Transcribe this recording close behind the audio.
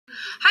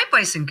Hi,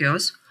 boys and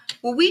girls.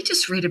 Well, we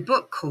just read a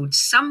book called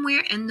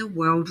Somewhere in the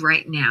World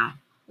Right Now,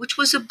 which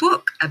was a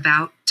book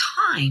about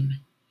time.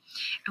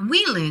 And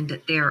we learned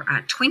that there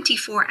are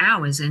 24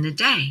 hours in a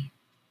day.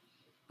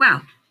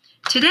 Well,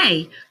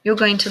 today you're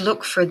going to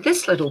look for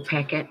this little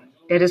packet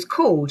that is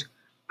called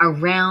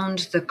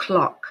Around the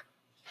Clock.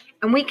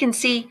 And we can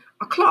see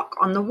a clock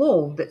on the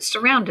wall that's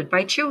surrounded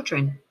by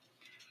children.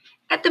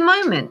 At the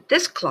moment,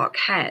 this clock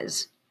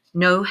has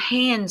no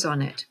hands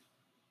on it.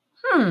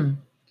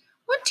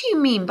 What do you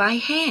mean by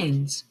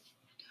hands?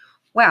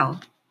 Well,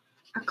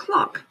 a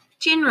clock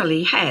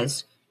generally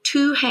has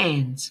two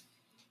hands.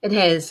 It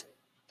has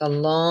the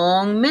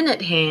long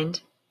minute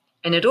hand,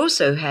 and it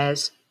also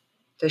has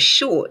the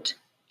short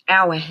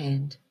hour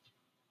hand.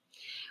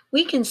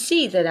 We can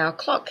see that our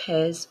clock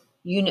has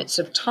units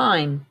of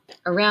time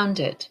around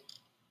it.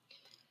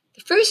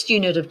 The first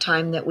unit of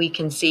time that we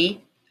can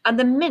see are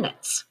the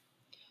minutes.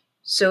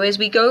 So as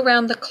we go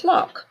around the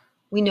clock,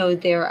 we know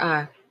there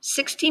are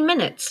 60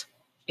 minutes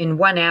in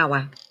 1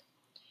 hour,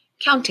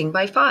 counting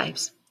by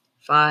fives.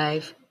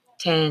 5,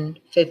 10,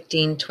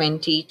 15,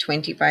 20,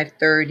 25,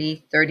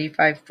 30,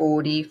 35,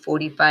 40,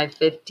 45,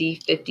 50,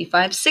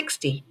 55,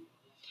 60.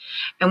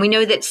 And we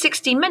know that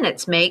 60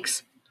 minutes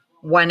makes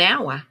 1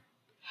 hour.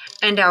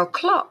 And our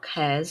clock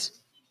has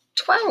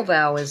 12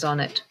 hours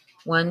on it.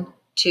 1,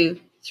 2,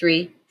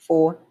 3,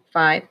 4,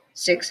 5,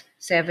 6,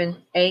 7,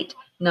 8,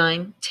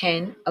 9,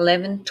 10,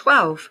 11,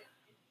 12.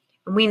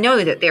 And we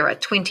know that there are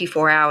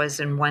 24 hours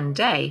in one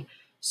day.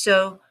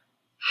 So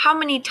how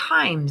many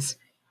times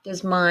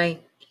does my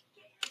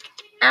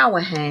hour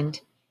hand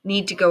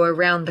need to go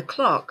around the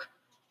clock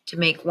to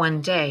make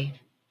one day?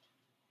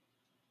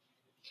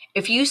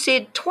 If you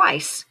said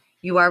twice,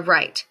 you are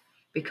right,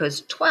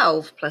 because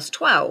 12 plus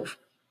 12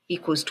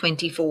 equals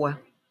 24.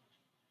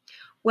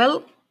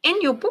 Well,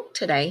 in your book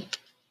today,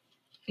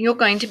 you're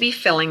going to be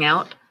filling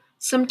out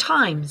some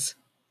times.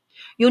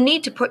 You'll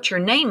need to put your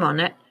name on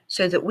it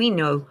so that we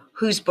know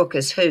whose book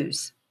is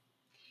whose.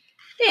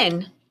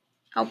 Then,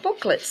 our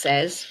booklet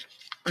says,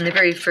 on the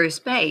very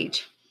first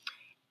page,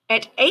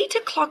 at 8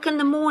 o'clock in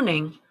the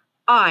morning,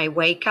 I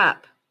wake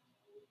up.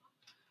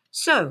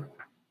 So,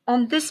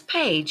 on this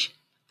page,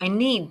 I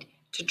need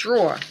to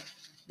draw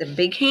the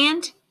big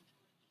hand,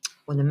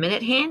 or the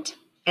minute hand,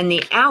 and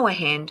the hour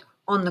hand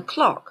on the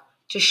clock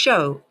to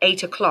show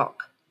 8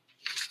 o'clock.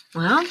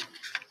 Well,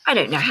 I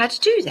don't know how to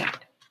do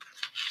that.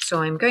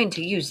 So I'm going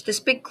to use this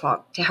big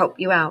clock to help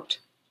you out.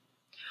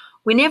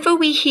 Whenever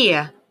we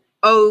hear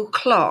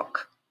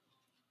o'clock,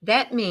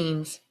 that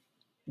means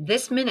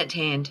this minute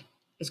hand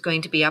is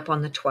going to be up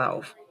on the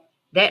 12.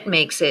 That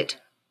makes it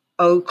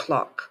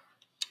o'clock.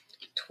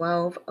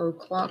 12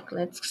 o'clock.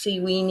 Let's see,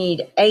 we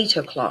need 8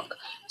 o'clock.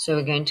 So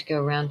we're going to go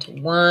around to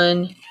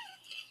 1,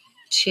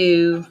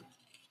 2,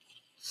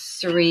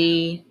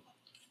 3,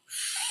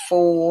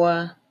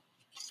 4,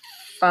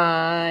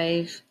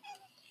 5,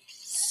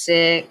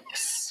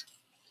 6,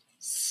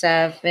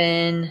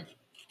 7,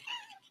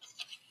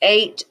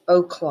 8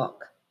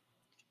 o'clock.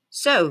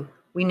 So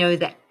we know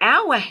that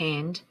our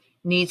hand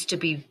needs to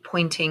be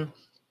pointing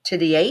to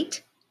the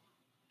 8,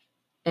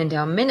 and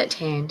our minute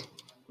hand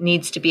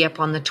needs to be up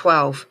on the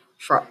 12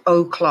 for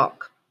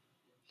o'clock.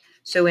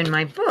 So in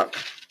my book,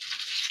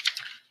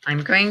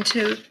 I'm going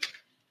to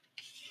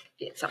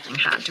get something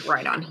hard to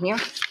write on here.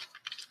 I'm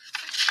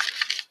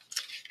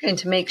going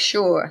to make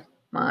sure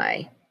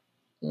my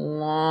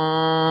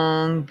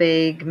long,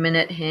 big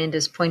minute hand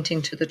is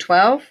pointing to the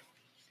 12,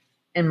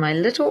 and my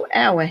little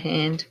hour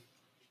hand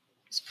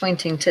is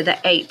pointing to the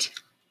 8.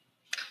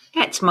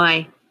 That's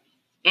my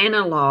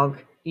analog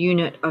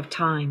unit of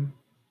time.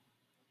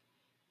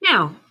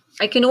 Now,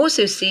 I can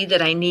also see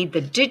that I need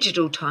the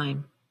digital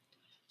time.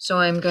 So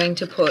I'm going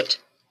to put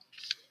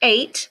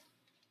 8,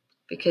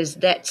 because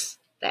that's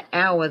the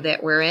hour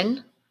that we're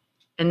in.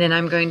 And then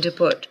I'm going to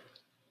put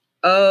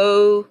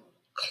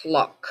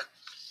o'clock,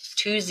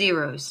 2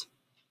 zeros,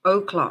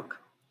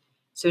 o'clock.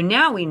 So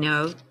now we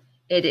know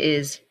it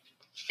is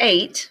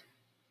 8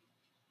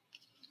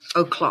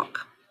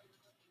 o'clock.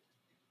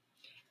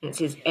 And it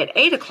says, at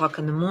 8 o'clock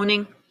in the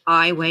morning,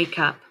 I wake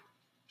up.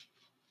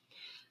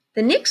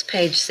 The next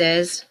page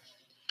says,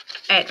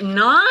 at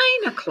 9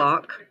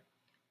 o'clock,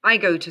 I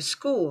go to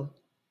school.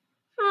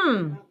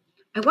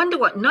 I wonder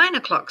what 9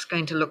 o'clock's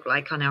going to look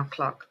like on our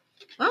clock.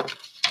 Well,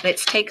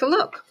 let's take a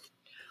look.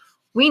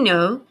 We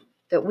know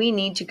that we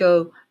need to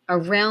go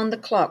around the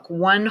clock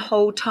one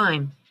whole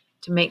time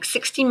to make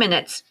 60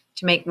 minutes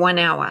to make 1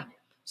 hour.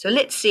 So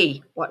let's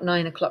see what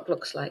 9 o'clock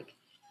looks like.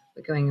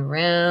 We're going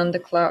around the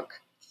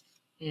clock,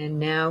 and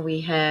now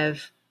we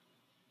have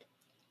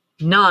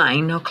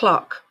 9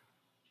 o'clock.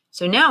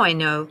 So now I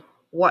know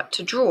what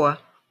to draw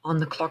on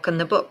the clock in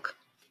the book.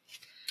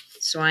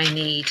 So I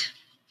need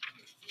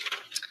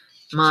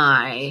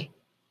my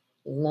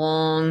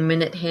long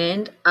minute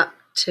hand up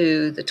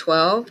to the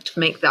 12 to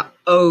make the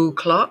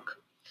o'clock.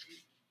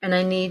 And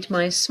I need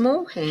my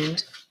small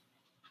hand,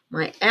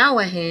 my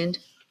hour hand,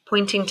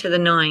 pointing to the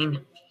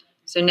 9.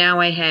 So now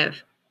I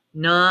have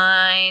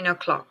 9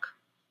 o'clock.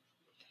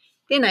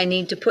 Then I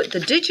need to put the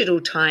digital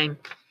time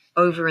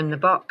over in the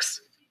box.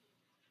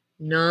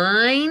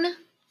 9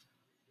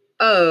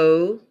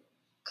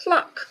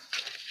 o'clock.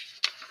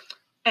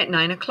 At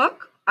 9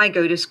 o'clock, I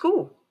go to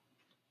school.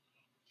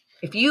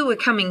 If you were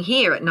coming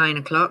here at 9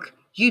 o'clock,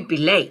 you'd be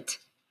late.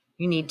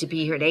 You need to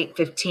be here at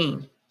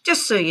 8:15,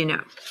 just so you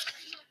know.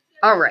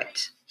 All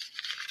right.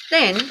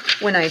 Then,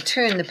 when I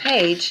turn the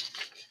page,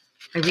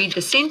 I read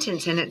the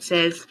sentence and it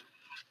says,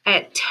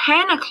 at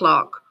 10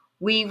 o'clock,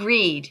 we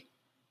read.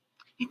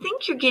 I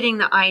think you're getting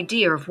the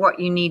idea of what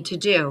you need to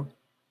do.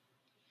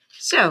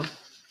 So,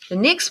 the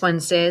next one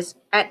says,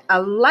 at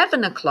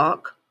 11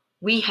 o'clock,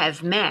 we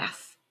have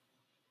math.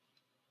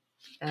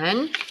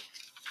 Then,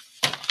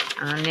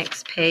 our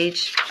next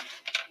page,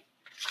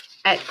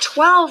 at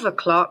 12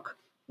 o'clock,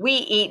 we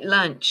eat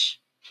lunch.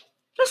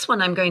 This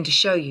one I'm going to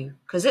show you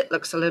because it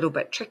looks a little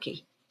bit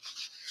tricky.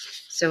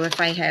 So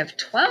if I have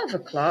 12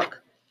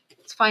 o'clock,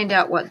 let's find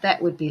out what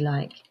that would be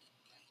like.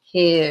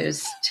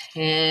 Here's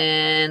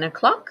 10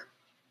 o'clock.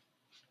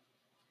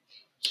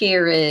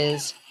 Here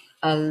is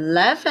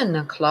 11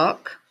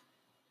 o'clock.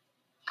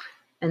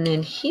 And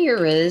then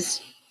here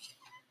is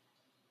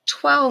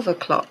 12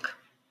 o'clock.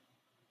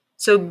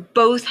 So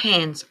both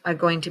hands are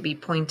going to be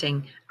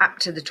pointing up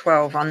to the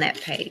 12 on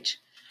that page.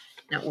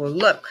 Now we'll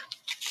look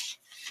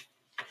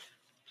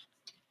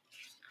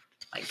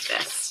like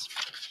this.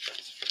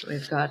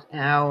 We've got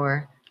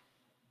our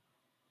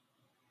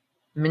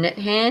minute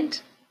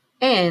hand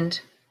and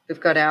we've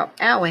got our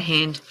hour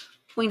hand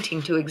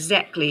pointing to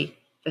exactly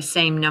the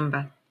same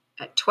number.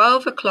 At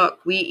 12 o'clock,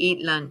 we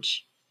eat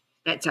lunch.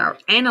 That's our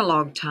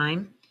analog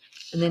time.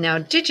 And then our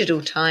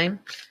digital time,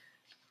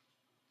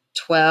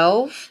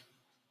 12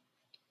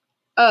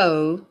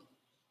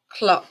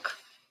 o'clock.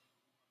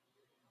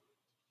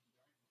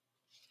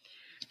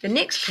 The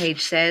next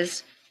page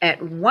says,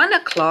 at 1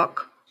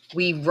 o'clock,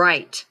 we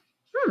write.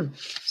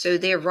 So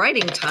their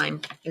writing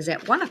time is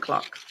at 1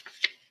 o'clock.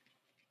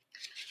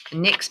 The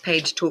next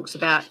page talks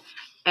about,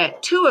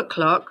 at 2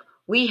 o'clock,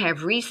 we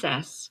have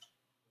recess.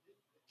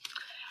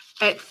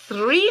 At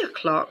 3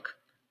 o'clock,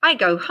 I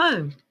go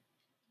home.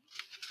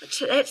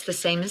 So that's the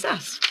same as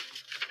us.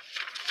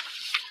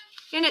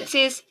 Then it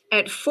says,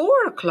 at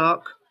 4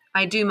 o'clock,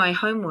 I do my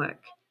homework.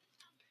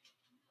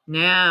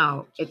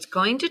 Now, it's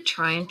going to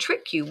try and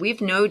trick you.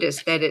 We've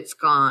noticed that it's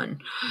gone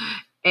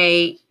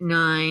 8,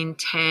 9,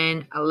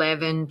 10,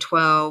 11,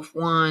 12,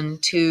 1,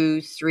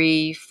 2,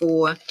 3,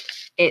 4.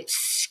 It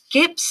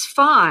skips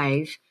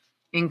 5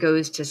 and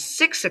goes to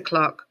 6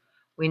 o'clock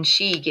when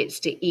she gets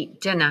to eat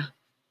dinner.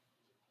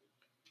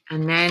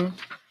 And then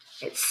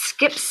it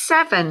skips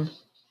 7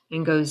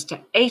 and goes to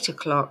 8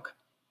 o'clock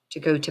to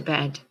go to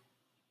bed.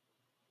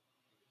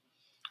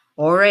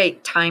 All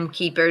right,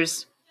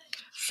 timekeepers,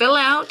 fill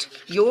out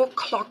your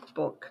clock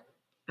book.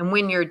 And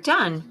when you're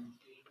done,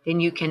 then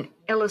you can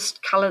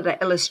color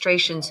the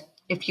illustrations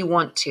if you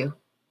want to.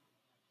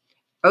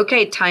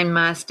 Okay, time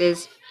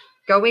masters,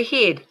 go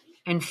ahead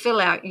and fill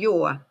out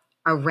your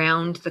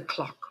around the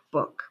clock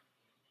book.